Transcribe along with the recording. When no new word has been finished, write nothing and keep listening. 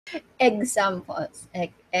Examples.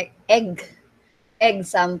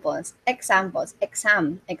 Examples. Examples.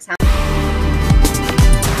 Exam.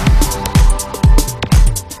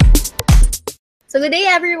 So good day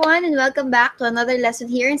everyone and welcome back to another lesson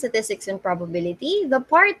here in Statistics and Probability, the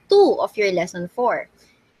part 2 of your lesson 4.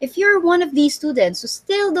 If you're one of these students who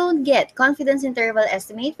still don't get confidence interval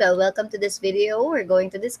estimate, well, welcome to this video. We're going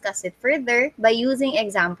to discuss it further by using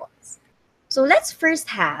examples. So let's first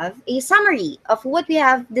have a summary of what we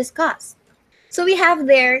have discussed. So we have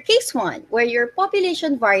there case 1, where your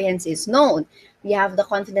population variance is known. We have the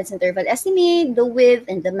confidence interval estimate, the width,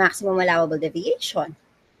 and the maximum allowable deviation.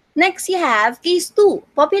 Next, you have case 2,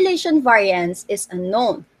 population variance is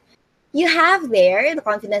unknown. You have there the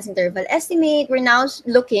confidence interval estimate. We're now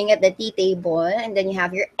looking at the T table, and then you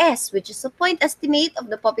have your S, which is a point estimate of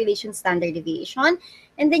the population standard deviation,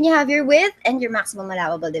 and then you have your width and your maximum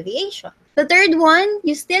allowable deviation. The third one,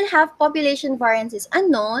 you still have population variance is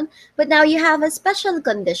unknown, but now you have a special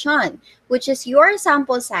condition, which is your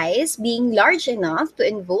sample size being large enough to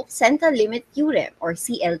invoke central limit theorem, or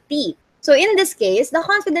CLT. So in this case, the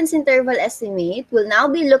confidence interval estimate will now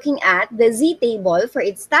be looking at the Z table for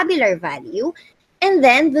its tabular value, and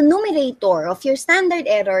then the numerator of your standard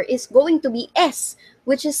error is going to be S,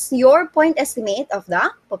 which is your point estimate of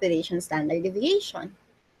the population standard deviation.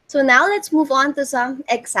 So now let's move on to some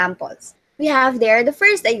examples. We have there the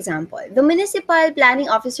first example. The municipal planning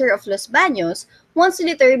officer of Los Baños wants to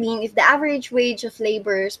determine if the average wage of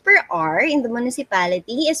laborers per hour in the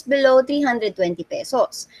municipality is below 320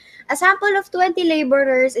 pesos. A sample of 20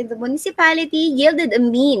 laborers in the municipality yielded a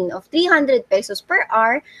mean of 300 pesos per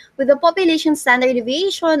hour with a population standard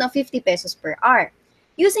deviation of 50 pesos per hour.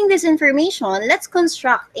 Using this information, let's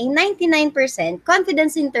construct a 99%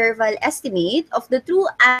 confidence interval estimate of the true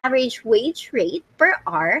average wage rate per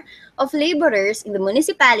hour of laborers in the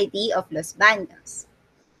municipality of Los Baños.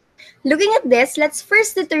 Looking at this, let's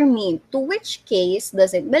first determine to which case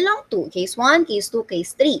does it belong to. Case 1, case 2,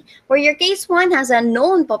 case 3. Where your case 1 has a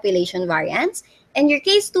known population variance and your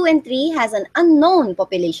case 2 and 3 has an unknown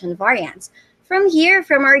population variance. From here,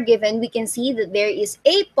 from our given, we can see that there is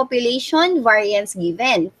a population variance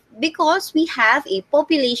given because we have a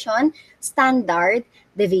population standard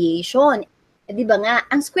deviation. Di ba nga,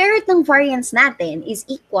 ang square root ng variance natin is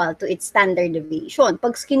equal to its standard deviation.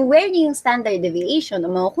 Pag square niyo yung standard deviation,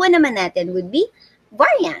 ang makukuha naman natin would be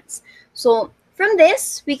variance. So, from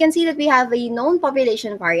this, we can see that we have a known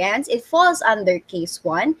population variance. It falls under case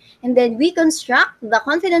 1. And then we construct the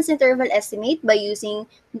confidence interval estimate by using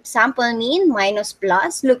sample mean minus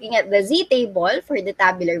plus, looking at the Z table for the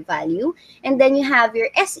tabular value. And then you have your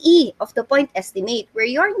SE of the point estimate, where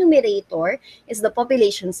your numerator is the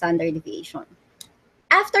population standard deviation.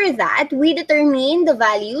 After that, we determine the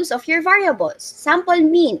values of your variables. Sample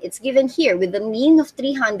mean, it's given here with the mean of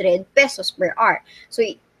 300 pesos per hour. So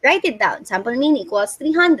write it down. Sample mean equals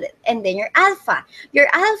 300. And then your alpha. Your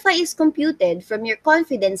alpha is computed from your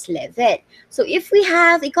confidence level. So if we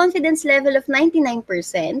have a confidence level of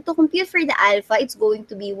 99%, to compute for the alpha, it's going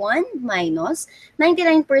to be 1 minus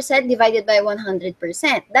 99% divided by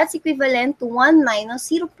 100%. That's equivalent to 1 minus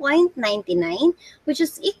 0.99, which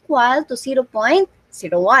is equal to 0.01. So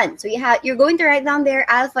you're going to write down there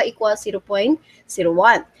alpha equals 0.01.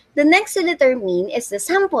 The next to determine is the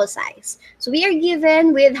sample size. So we are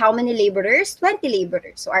given with how many laborers? 20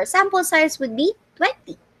 laborers. So our sample size would be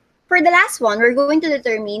 20. For the last one, we're going to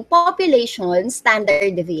determine population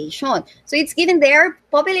standard deviation. So it's given there,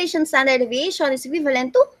 population standard deviation is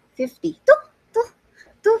equivalent to 50.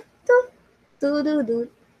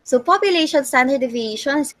 So population standard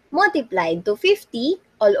deviation is multiplied to 50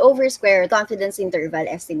 all over square root confidence interval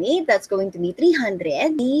estimate. That's going to be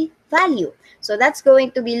 300, the value. So that's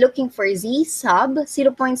going to be looking for Z sub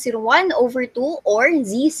 0.01 over 2 or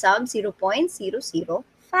Z sub 0.005.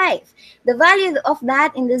 The value of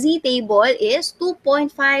that in the Z table is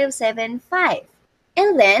 2.575.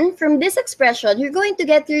 And then, from this expression, you're going to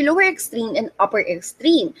get your lower extreme and upper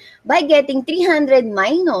extreme by getting 300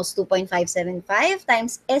 minus 2.575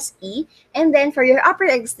 times SE. And then, for your upper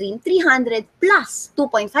extreme, 300 plus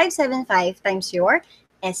 2.575 times your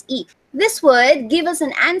SE. This would give us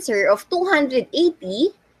an answer of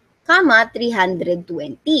 280,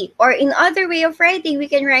 320. Or in other way of writing, we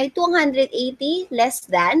can write 280 less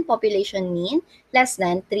than population mean less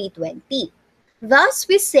than 320. Thus,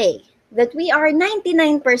 we say that we are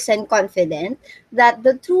 99% confident that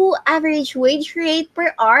the true average wage rate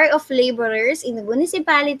per hour of laborers in the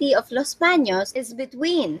municipality of Los Baños is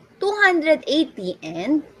between 280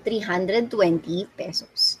 and 320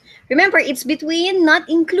 pesos. Remember, it's between, not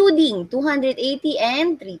including 280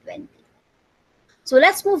 and 320. So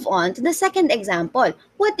let's move on to the second example.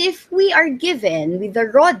 What if we are given with the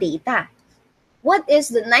raw data? What is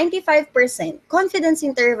the 95% confidence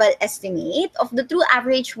interval estimate of the true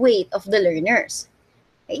average weight of the learners?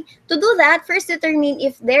 Okay. To do that, first determine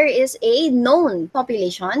if there is a known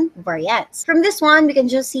population variance. From this one, we can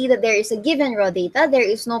just see that there is a given raw data. There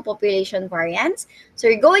is no population variance. So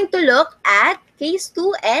you're going to look at case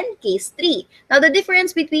 2 and case 3. Now, the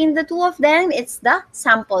difference between the two of them, it's the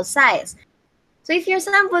sample size. So if your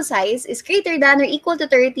sample size is greater than or equal to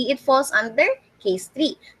 30, it falls under case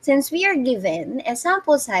 3. Since we are given a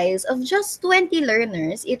sample size of just 20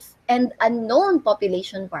 learners and unknown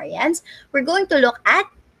population variance, we're going to look at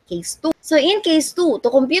case 2. So in case 2, to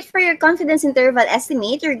compute for your confidence interval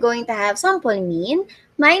estimate, you're going to have sample mean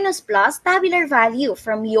minus plus tabular value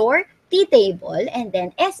from your t-table and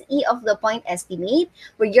then SE of the point estimate,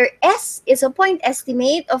 where your S is a point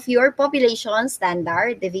estimate of your population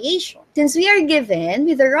standard deviation. Since we are given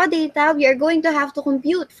with the raw data, we are going to have to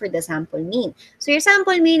compute for the sample mean. So your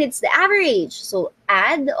sample mean, it's the average. So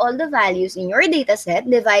add all the values in your data set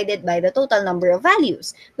divided by the total number of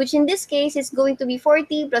values, which in this case is going to be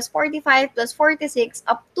 40 plus 45 plus 46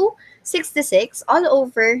 up to 66 all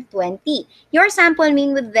over 20. Your sample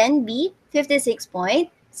mean would then be 56.05.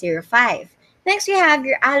 Next, you have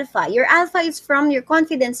your alpha. Your alpha is from your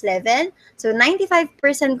confidence level. So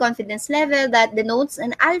 95% confidence level, that denotes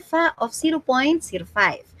an alpha of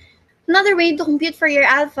 0.05. Another way to compute for your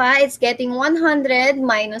alpha is getting 100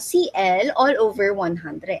 minus CL all over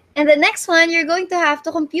 100. And the next one, you're going to have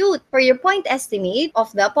to compute for your point estimate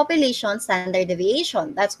of the population standard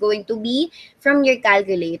deviation. That's going to be from your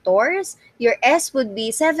calculators. Your S would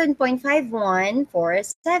be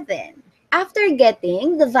 7.5147. After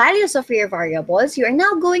getting the values of your variables, you are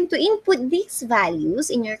now going to input these values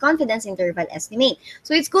in your confidence interval estimate.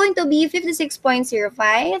 So it's going to be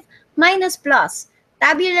 56.05 minus plus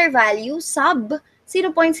tabular value sub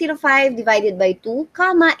 0.05 divided by 2,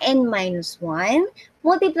 comma, n minus 1,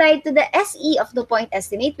 multiplied to the SE of the point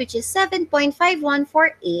estimate, which is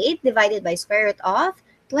 7.5148 divided by square root of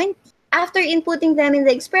 20. After inputting them in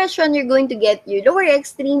the expression, you're going to get your lower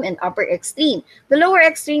extreme and upper extreme. The lower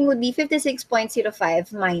extreme would be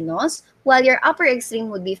 56.05 minus, while your upper extreme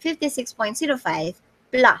would be 56.05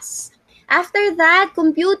 plus. After that,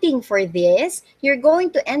 computing for this, you're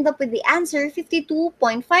going to end up with the answer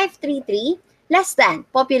 52.533 less than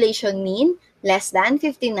population mean less than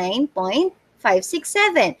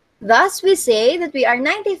 59.567. Thus, we say that we are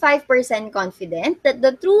 95% confident that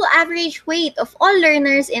the true average weight of all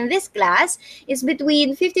learners in this class is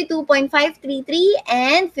between 52.533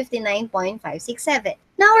 and 59.567.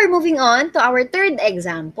 Now, we're moving on to our third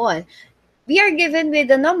example. We are given with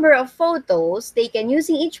the number of photos taken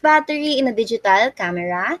using each battery in a digital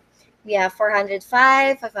camera. We have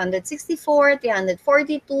 405, 564,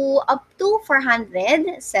 342, up to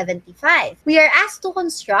 475. We are asked to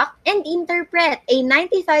construct and interpret a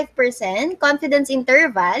 95% confidence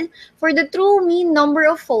interval for the true mean number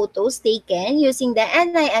of photos taken using the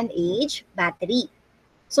NIMH battery.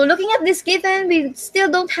 So looking at this given, we still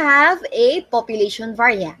don't have a population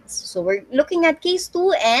variance. So we're looking at case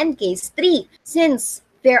 2 and case 3. Since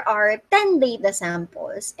there are 10 data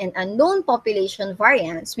samples and unknown population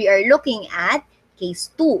variance, we are looking at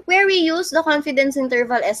case 2, where we use the confidence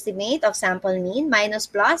interval estimate of sample mean minus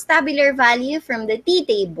plus tabular value from the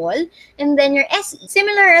t-table and then your SE.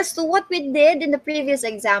 Similar as to what we did in the previous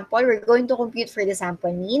example, we're going to compute for the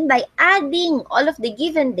sample mean by adding all of the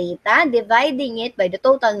given data, dividing it by the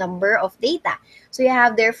total number of data. So you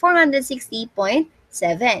have there 460.7.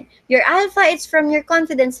 Your alpha is from your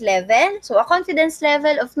confidence level. So a confidence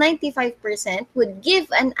level of 95% would give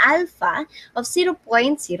an alpha of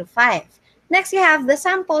 0.05. Next, you have the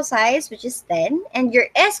sample size, which is 10, and your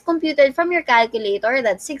S computed from your calculator,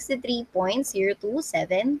 that's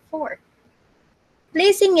 63.0274.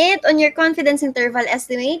 Placing it on your confidence interval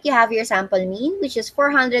estimate, you have your sample mean, which is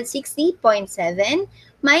 460.7,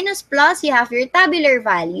 minus plus, you have your tabular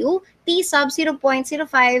value, t sub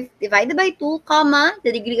 0.05 divided by 2, comma,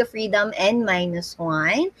 the degree of freedom, n minus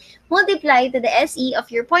 1, multiplied to the SE of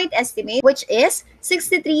your point estimate, which is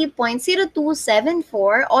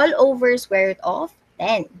 63.0274 all over square root of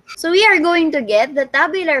 10. So we are going to get the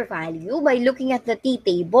tabular value by looking at the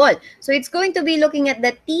t-table. So it's going to be looking at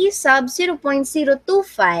the t sub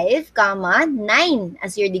 0.025, comma, 9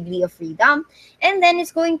 as your degree of freedom. And then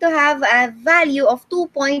it's going to have a value of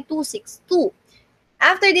 2.262.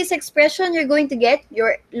 After this expression, you're going to get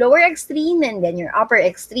your lower extreme and then your upper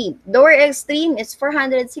extreme. Lower extreme is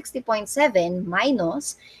 460.7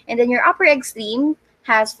 minus, and then your upper extreme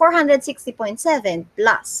has 460.7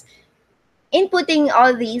 plus. Inputting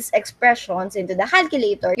all these expressions into the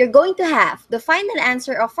calculator, you're going to have the final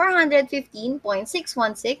answer of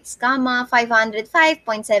 415.616,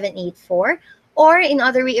 505.784, or in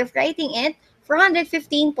other way of writing it,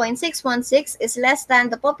 415.616 is less than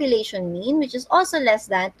the population mean, which is also less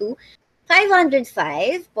than to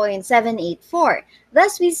 505.784.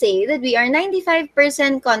 Thus, we say that we are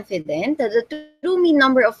 95% confident that the true mean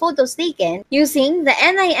number of photos taken using the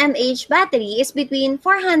NIMH battery is between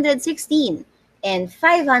 416 and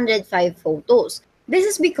 505 photos. This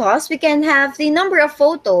is because we can have the number of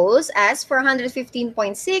photos as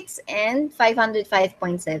 415.6 and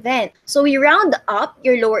 505.7. So we round up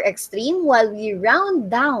your lower extreme while we round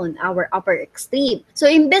down our upper extreme. So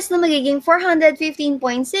imbes na magiging 415.6,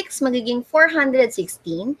 magiging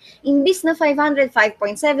 416. Imbes na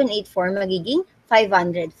 505.784, magiging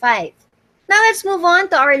 505. Now let's move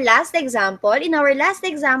on to our last example. In our last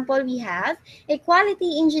example, we have a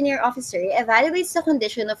quality engineer officer evaluates the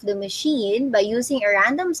condition of the machine by using a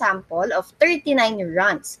random sample of 39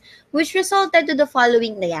 runs, which resulted to the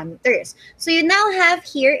following diameters. So you now have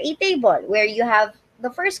here a table where you have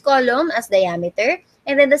the first column as diameter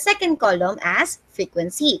and then the second column as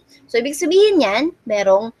frequency. So ibig sabihin yan,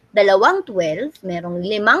 merong dalawang 12, merong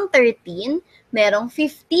limang 13, merong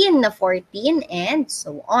 15 na 14, and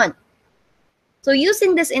so on. So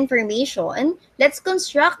using this information, let's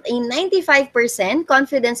construct a 95%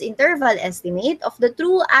 confidence interval estimate of the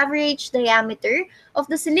true average diameter of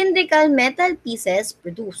the cylindrical metal pieces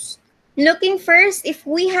produced. Looking first, if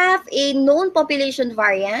we have a known population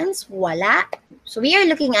variance, wala. So we are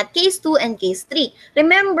looking at case 2 and case 3.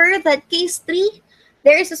 Remember that case 3,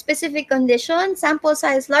 there is a specific condition, sample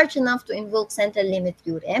size large enough to invoke central limit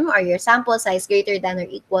theorem, or your sample size greater than or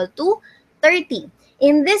equal to 30.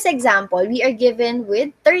 In this example, we are given with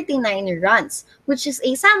 39 runs, which is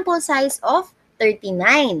a sample size of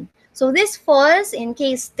 39. So this falls in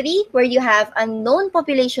case 3 where you have unknown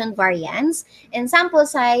population variance and sample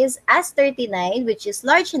size as 39, which is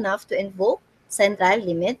large enough to invoke central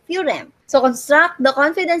limit theorem. So construct the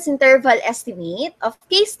confidence interval estimate of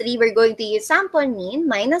case 3. We're going to use sample mean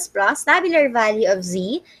minus plus tabular value of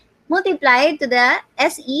z multiplied to the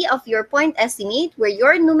SE of your point estimate, where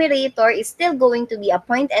your numerator is still going to be a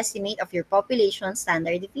point estimate of your population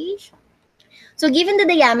standard deviation. So given the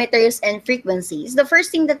diameters and frequencies, the first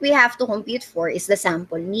thing that we have to compute for is the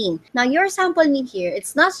sample mean. Now, your sample mean here,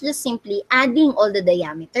 it's not just simply adding all the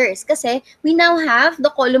diameters kasi we now have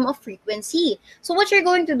the column of frequency. So what you're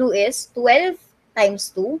going to do is 12 times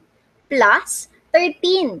 2 plus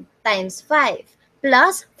 13 times 5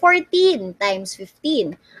 plus 14 times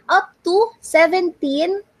 15 up to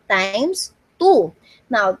 17 times 2.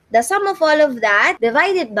 Now, the sum of all of that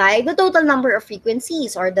divided by the total number of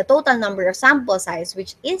frequencies or the total number of sample size,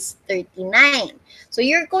 which is 39. So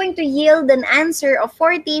you're going to yield an answer of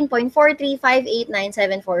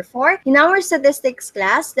 14.43589744. In our statistics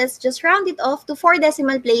class, let's just round it off to 4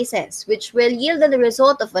 decimal places, which will yield the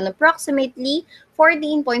result of an approximately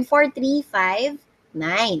 14.4359.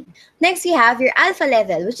 Next, you have your alpha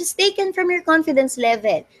level, which is taken from your confidence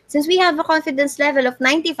level. Since we have a confidence level of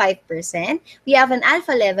 95%, we have an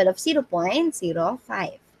alpha level of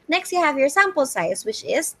 0.05. Next, you have your sample size, which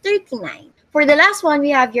is 39. For the last one,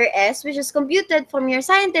 we have your S, which is computed from your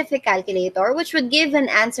scientific calculator, which would give an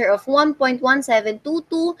answer of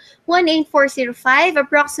 1.172218405,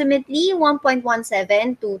 approximately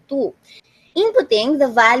 1.1722. Inputting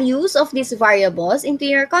the values of these variables into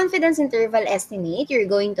your confidence interval estimate, you're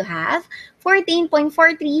going to have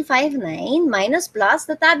 14.4359 minus plus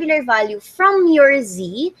the tabular value from your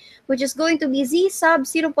Z, which is going to be Z sub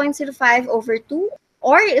 0.05 over 2,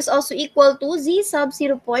 or is also equal to Z sub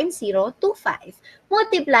 0.025,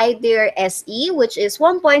 multiplied to your SE, which is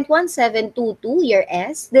 1.1722, your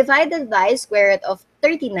S, divided by square root of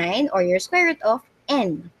 39, or your square root of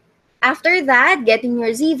N. After that, getting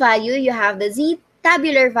your Z value, you have the Z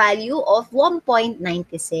tabular value of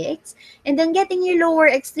 1.96. And then getting your lower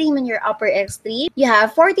extreme and your upper extreme, you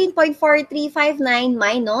have 14.4359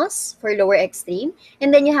 minus for lower extreme.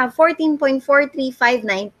 And then you have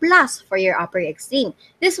 14.4359 plus for your upper extreme.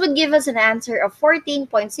 This would give us an answer of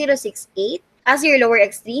 14.068 as your lower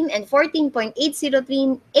extreme and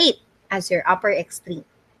 14.8038 as your upper extreme.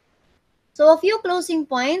 So a few closing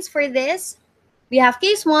points for this. We have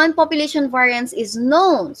case 1, population variance is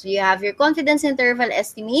known. So you have your confidence interval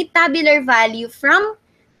estimate, tabular value from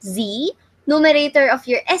Z, numerator of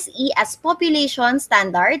your SE as population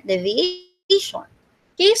standard deviation.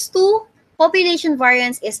 Case 2, Population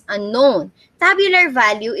variance is unknown. Tabular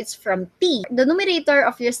value is from T. The numerator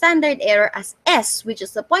of your standard error as S, which is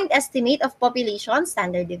the point estimate of population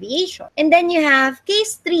standard deviation. And then you have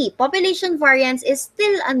case 3. Population variance is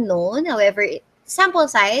still unknown. However, sample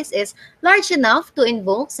size is large enough to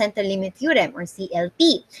invoke central limit theorem or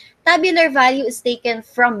CLT. Tabular value is taken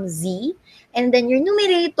from Z, and then your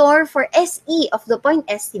numerator for SE of the point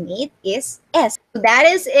estimate is S. So that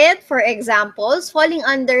is it for examples falling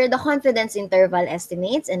under the confidence interval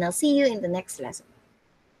estimates, and I'll see you in the next lesson.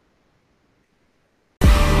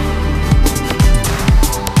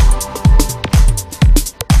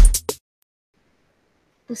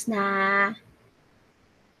 Tapos na.